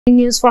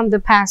News from the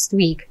past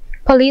week.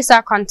 Police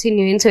are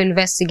continuing to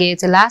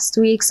investigate last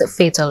week's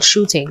fatal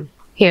shooting.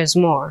 Here's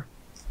more.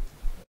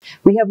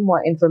 We have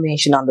more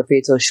information on the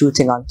fatal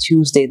shooting on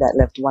Tuesday that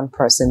left one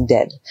person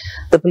dead.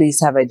 The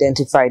police have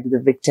identified the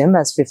victim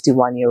as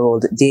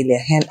 51-year-old Delia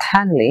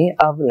Hanley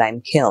of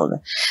Limekiln.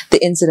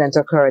 The incident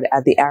occurred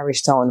at the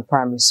Irishtown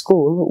Primary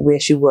School, where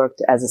she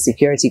worked as a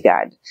security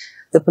guard.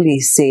 The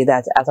police say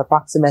that at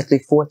approximately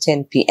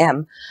 4:10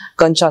 p.m.,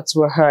 gunshots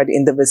were heard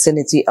in the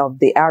vicinity of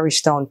the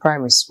Irishtown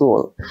Primary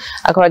School.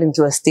 According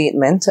to a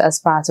statement, as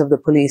part of the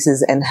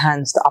police's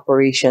enhanced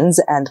operations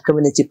and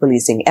community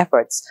policing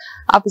efforts,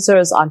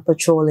 officers on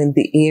patrol in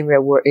the area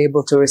were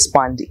able to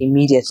respond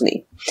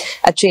immediately.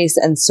 A chase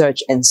and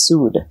search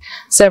ensued.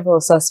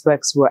 Several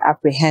suspects were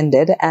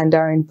apprehended and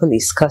are in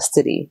police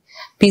custody.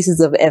 Pieces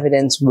of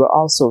evidence were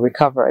also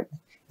recovered.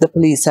 The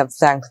police have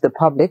thanked the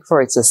public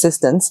for its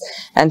assistance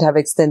and have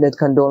extended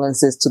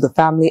condolences to the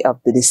family of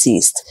the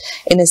deceased.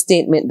 In a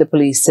statement, the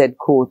police said,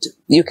 quote,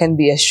 "You can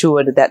be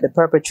assured that the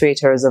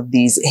perpetrators of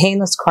these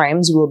heinous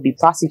crimes will be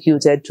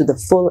prosecuted to the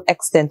full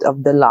extent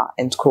of the law,"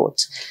 end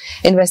quote.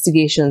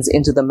 Investigations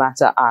into the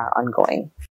matter are ongoing.